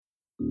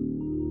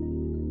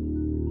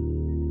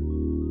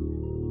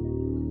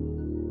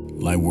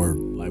light work,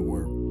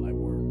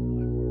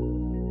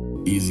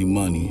 easy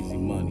money.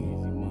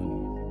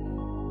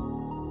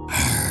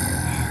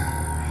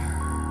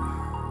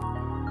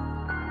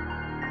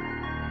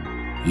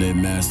 Lit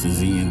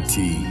Masters ENT.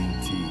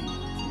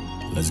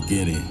 Let's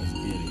get it.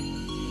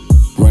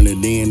 Run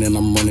it in and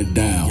I'm running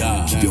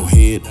down. Keep your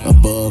head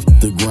above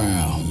the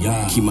ground.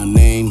 Keep my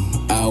name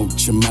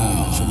out your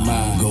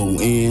mouth. Go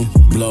in,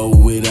 blow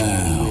it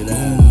out.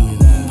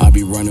 I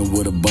be running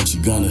with a bunch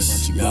of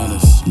gunners.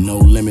 No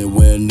limit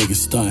where niggas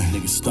stunt.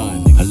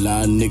 A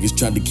lot of niggas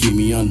tried to keep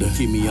me under.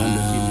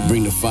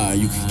 Bring the fire,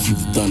 you can keep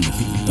the thunder.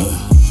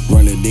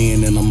 Run it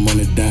in and I'm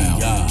running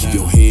down. Keep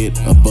your head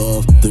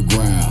above the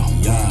ground.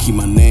 Keep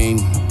my name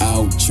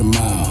out your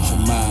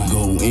mouth.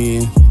 Go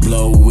in,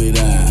 blow it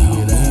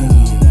out.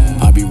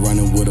 I be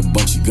running with a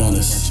bunch of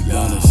gunners.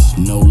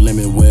 No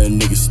limit where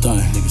niggas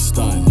stunt.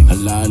 A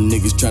lot of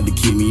niggas tried to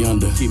keep me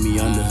under.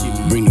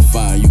 Bring the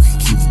fire, you can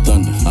keep the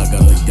thunder. I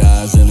got the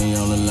guys and they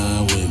on the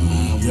line with me.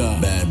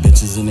 Bad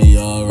bitches and they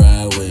all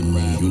ride with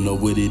me. You know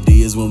what it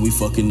is when we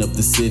fucking up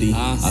the city.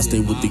 I stay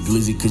with the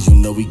glizzy cause you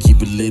know we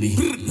keep it litty.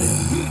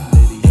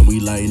 And we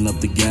lighting up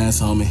the gas,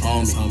 homie.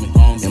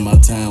 In my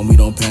town we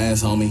don't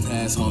pass, homie.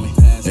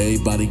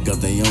 Everybody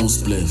got their own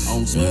spliff.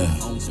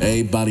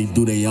 Everybody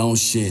do their own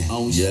shit.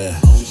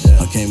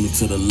 I came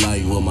into the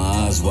light with my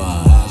eyes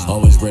wide.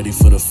 Always ready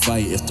for the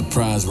fight if the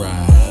prize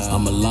rise.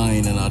 I'm a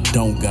lion and I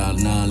don't got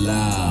none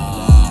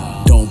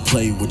loud. Don't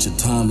play with your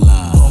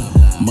timeline.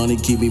 Money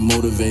keep me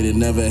motivated,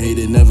 never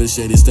hated, never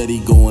shaded. Steady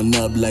going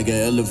up like an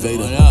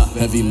elevator.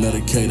 Heavy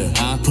medicator.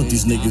 Put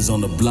these niggas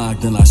on the block,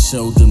 then I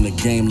showed them the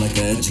game like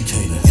an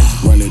educator.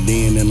 Run it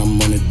in and I'm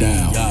running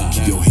down.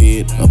 Keep your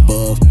head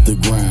above the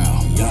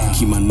ground.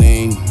 Keep my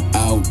name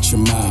out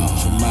your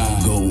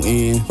mouth. Go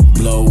in,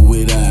 blow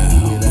it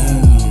out.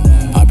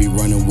 I be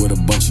running with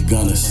a bunch of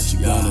gunners.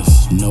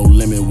 No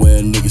limit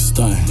where niggas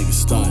stunt.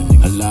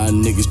 A lot of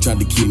niggas tried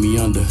to keep me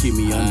under.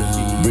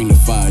 Bring the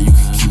fire, you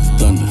can keep the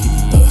thunder.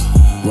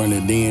 Run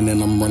it in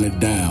and I'm running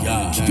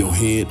down. Keep your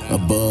head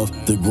above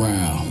the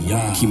ground.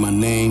 Keep my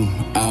name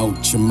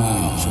out your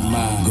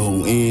mouth.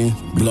 Go in,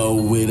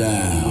 blow it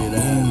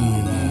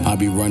out. I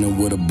be running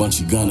with a bunch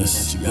of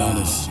gunners.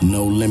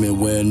 No limit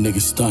where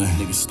niggas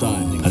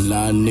stunt. A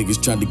lot of niggas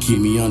tried to keep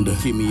me under.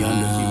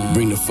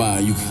 Bring the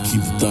fire, you can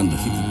keep the thunder.